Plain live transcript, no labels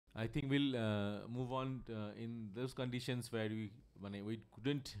I think we'll move on in those conditions where we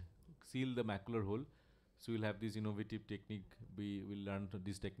couldn't seal the macular hole. So we'll have this innovative technique. We will learn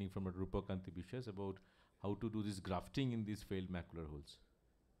this technique from RUPAK KANTI BISWAS about how to do this grafting in these failed macular holes.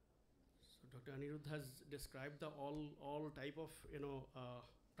 So Dr. Anirudh has described the all type of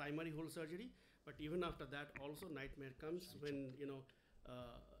primary hole surgery, but even after that also nightmare comes when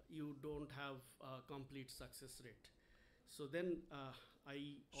you don't have a complete success rate. So then I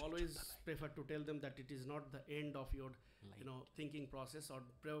always prefer to tell them that it is not the end of your thinking process, or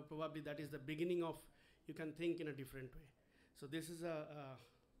probably that is the beginning of you can think in a different way. So this is a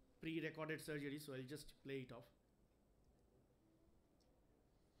pre-recorded surgery, so I'll just play it off.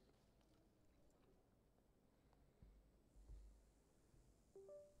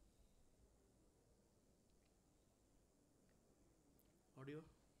 Audio.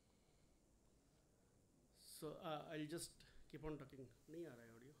 So I'll just keep on talking. Nahi aa raha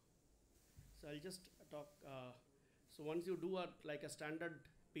hai audio. So I'll just talk. So once you do like a standard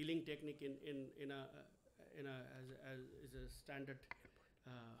peeling technique in a standard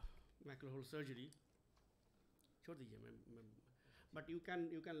macular hole surgery. छोड़ दीजिए मैं. But you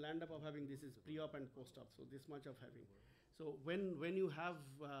can land up of having this is pre-op and post-op. So this much of having. So when you have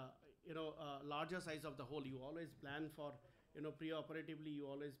a larger size of the hole, you always plan for pre-operatively you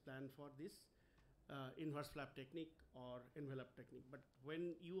always plan for this inverse flap technique or envelope technique. But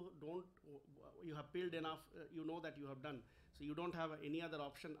when you don't, you have peeled enough, you know that you have done. So you don't have any other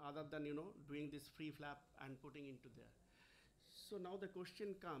option other than doing this free flap and putting into there. So now the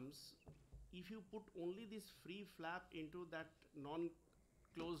question comes, if you put only this free flap into that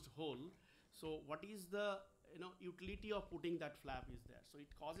non-closed hole, so what is the utility of putting that flap is there? So it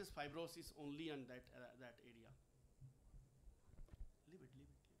causes fibrosis only on that area. Leave it.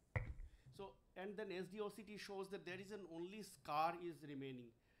 So, and then SDOCT shows that there is an only scar is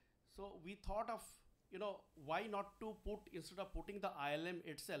remaining. So we thought of, why not to put, instead of putting the ILM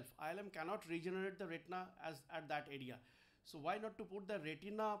itself, ILM cannot regenerate the retina at that area. So why not to put the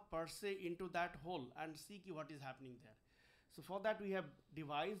retina per se into that hole and see what is happening there. So for that we have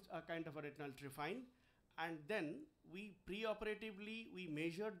devised a kind of a retinal trephine, and then we pre-operatively, we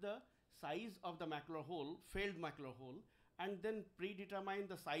measured the size of the macular hole, failed macular hole, and then predetermine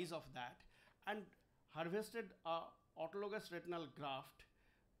the size of that and harvested a autologous retinal graft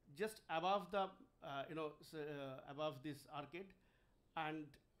just above the above this arcade and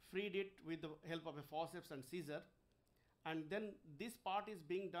freed it with the help of a forceps and scissor, and then this part is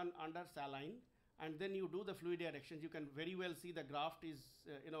being done under saline, and then you do the fluid exchange. You can very well see the graft is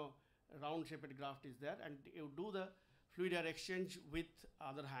round shaped graft is there, and you do the fluid exchange with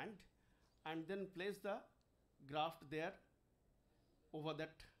other hand and then place the graft there over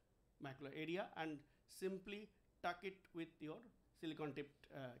that macular area and simply tuck it with your silicone tipped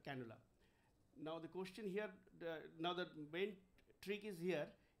cannula. Now the question here, now the main trick is here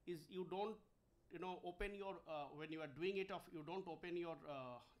is you don't open your when you are doing it off, you don't open your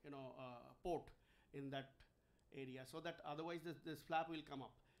port in that area, so that otherwise this flap will come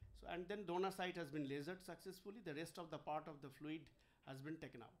up. So and then donor site has been lasered successfully, the rest of the part of the fluid has been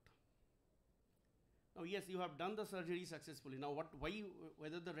taken out. Now yes, you have done the surgery successfully. Now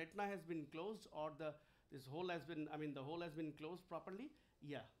whether the retina has been closed or this hole has been, the hole has been closed properly?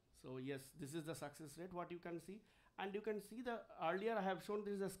 Yeah. So yes, this is the success rate, what you can see. And you can see earlier I have shown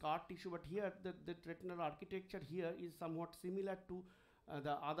this is a scar tissue, but here the retinal architecture here is somewhat similar to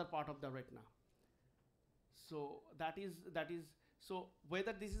the other part of the retina. So that is, so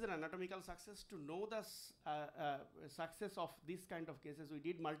whether this is an anatomical success, to know the success of this kind of cases, we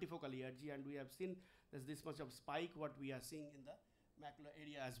did multifocal ERG and we have seen there's this much of spike what we are seeing in the macular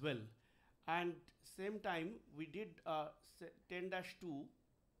area as well. And same time we did 10-2,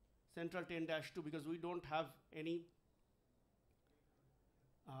 central 10-2, because we don't have any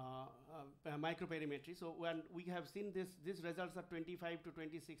microperimetry. So when we have seen these results are 25 to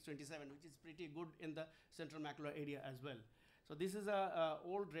 26, 27, which is pretty good in the central macular area as well. So this is a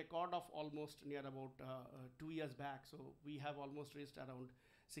old record of almost near about 2 years back. So we have almost reached around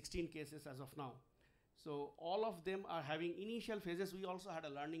 16 cases as of now. So all of them are having initial phases. We also had a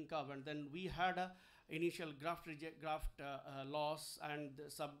learning curve, and then we had a initial graft loss and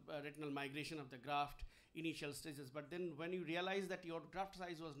subretinal migration of the graft, initial stages. But then when you realize that your graft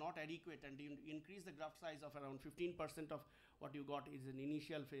size was not adequate and you increase the graft size of around 15% of what you got is an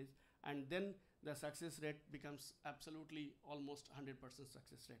initial phase, and then the success rate becomes absolutely almost 100%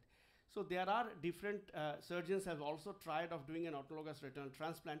 success rate. So there are different surgeons have also tried of doing an autologous retinal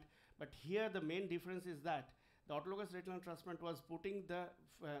transplant, but here the main difference is that the autologous retinal transplant was putting the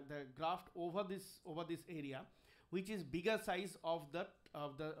graft over this area, which is bigger size of the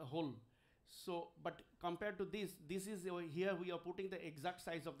hole. So, but compared to this is here we are putting the exact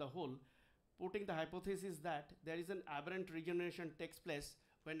size of the hole, putting the hypothesis that there is an aberrant regeneration takes place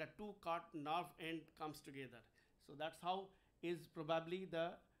when the two cut nerve end comes together. So that's how is probably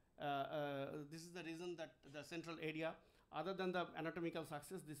the this is the reason that the central area, other than the anatomical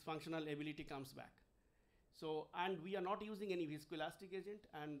success, this functional ability comes back. So, and we are not using any viscoelastic agent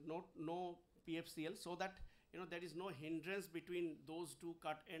and no PFCL, so that there is no hindrance between those two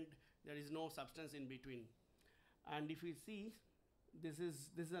cut end. There is no substance in between. And if we see, this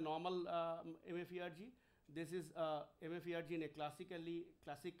is a normal MFERG. This is MFERG in a classic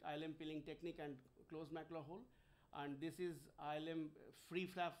ILM peeling technique and closed macular hole. And this is ILM free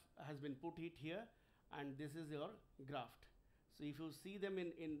flap has been put it here, and this is your graft. So if you see them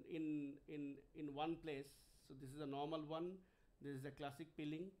in one place, so this is a normal one, this is a classic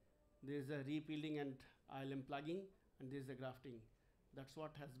peeling, there is a repeeling and ILM plugging, and this is a grafting. That's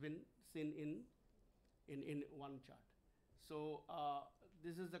what has been seen in one chart. So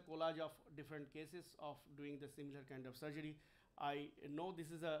this is the collage of different cases of doing the similar kind of surgery. I know this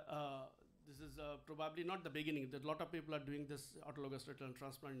is probably not the beginning. There's a lot of people are doing this autologous retinal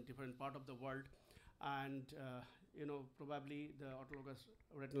transplant in different part of the world, and probably the autologous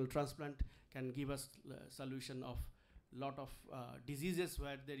retinal transplant can give us solution of lot of diseases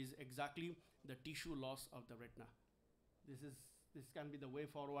where there is exactly the tissue loss of the retina. This can be the way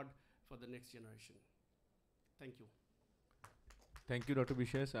forward for the next generation. Thank you. Thank you, Dr.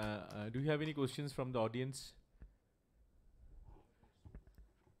 BISWAS. Do you have any questions from the audience?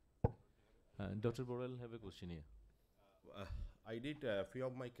 Dr. Borel have a question here. I did a few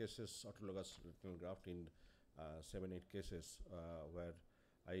of my cases, autologous retinal graft in 7-8 cases where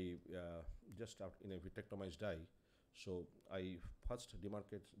I just in a vitrectomized eye. So I first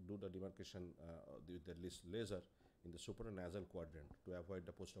do the demarcation with the laser in the supranasal quadrant to avoid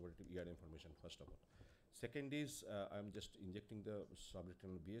the postoperative ER information, first of all. Second is I'm just injecting the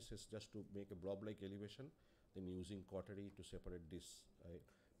subretinal BSS just to make a blob-like elevation, then using cautery to separate this.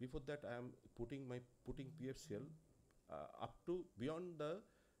 Before that, I am putting PFCL up to beyond the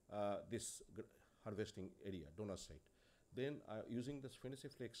this harvesting area, donor site. Then using the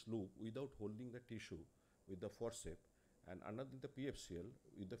Pheniciflex loop without holding the tissue with the forceps, and underneath the PFCL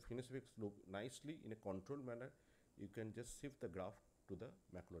with the Pheniciflex loop nicely in a controlled manner, you can just shift the graft to the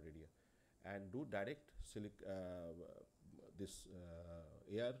macular area and do direct this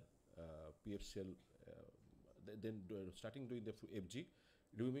air PFCL. Then starting doing the FG,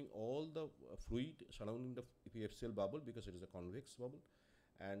 removing all the fluid surrounding the PFCL bubble because it is a convex bubble,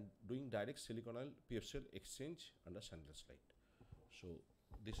 and doing direct siliconyl PFCL exchange under sunless light. So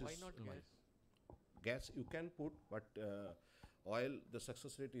this Why is not gas? Gas you can put, but oil, the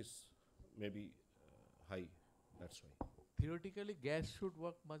success rate is maybe high. That's why. Theoretically, gas should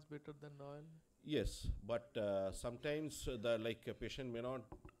work much better than oil. Yes, but sometimes the patient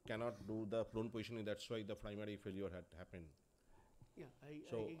cannot do the prone positioning. That's why the primary failure had happened. Yeah,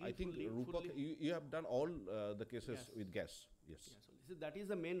 I think RUPAK, you have done all the cases with gas. Yes. Yeah, so that is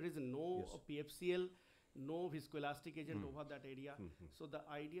the main reason. No PFCL, no viscoelastic agent over that area. So the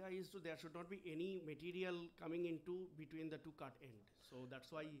idea is there should not be any material coming into between the two cut end. So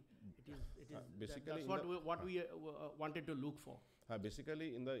that's why it is basically that's what we wanted to look for.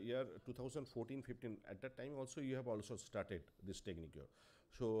 Basically in the year 2014-15, at that time also you have also started this technique here.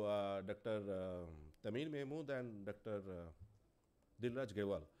 So Dr. Tamir Mahmood and Dr. Dilraj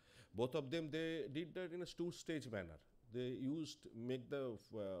Grewal, both of them, they did that in a two-stage manner. They make the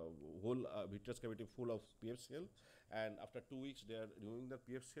whole vitreous cavity full of PFCL, and after 2 weeks they are removing the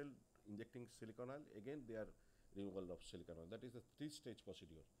PFCL, injecting silicon oil, again they are removal of silicon oil. That is a 3-stage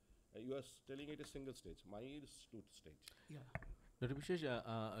procedure. You are telling it a single stage, mine is 2-stage. Yeah. Dr.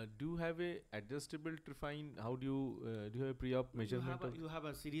 BISWAS, do you have a adjustable trephine? How do you have a pre-op measurement? You have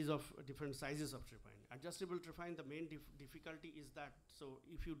a series of different sizes of trephine. Adjustable trephine, the main difficulty is that, so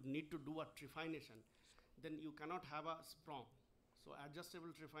if you need to do a trephination, then you cannot have a sprung. So adjustable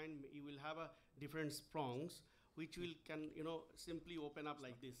trephine, you will have a different sprongs, which can simply open up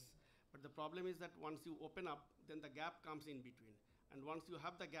like this. But the problem is that once you open up, then the gap comes in between. And once you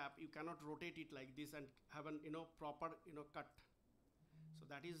have the gap, you cannot rotate it like this and have an proper cut. So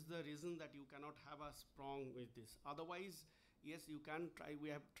that is the reason that you cannot have a sprung with this. Otherwise, yes, you can try. We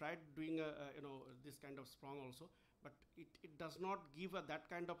have tried doing this kind of sprung also, but it does not give that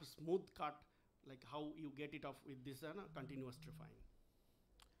kind of smooth cut like how you get it off with this continuous trephine.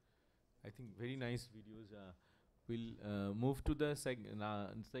 I think very nice videos. We'll move to the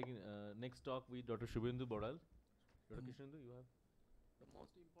next talk with Dr. Shubhendu Boral. Dr. Krishnendu, you have?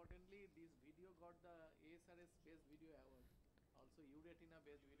 Most importantly, this video got the ASRS space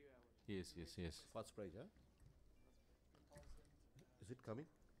Yes, yes, yes. First prize, huh? Is it coming?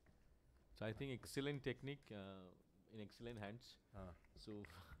 So I think excellent technique in excellent hands. So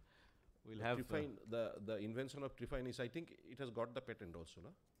we'll The have Trifine, the invention of Trifine is, I think it has got the patent also,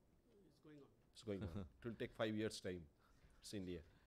 no? It's going on. It's going on. It will take 5 years time. It's India.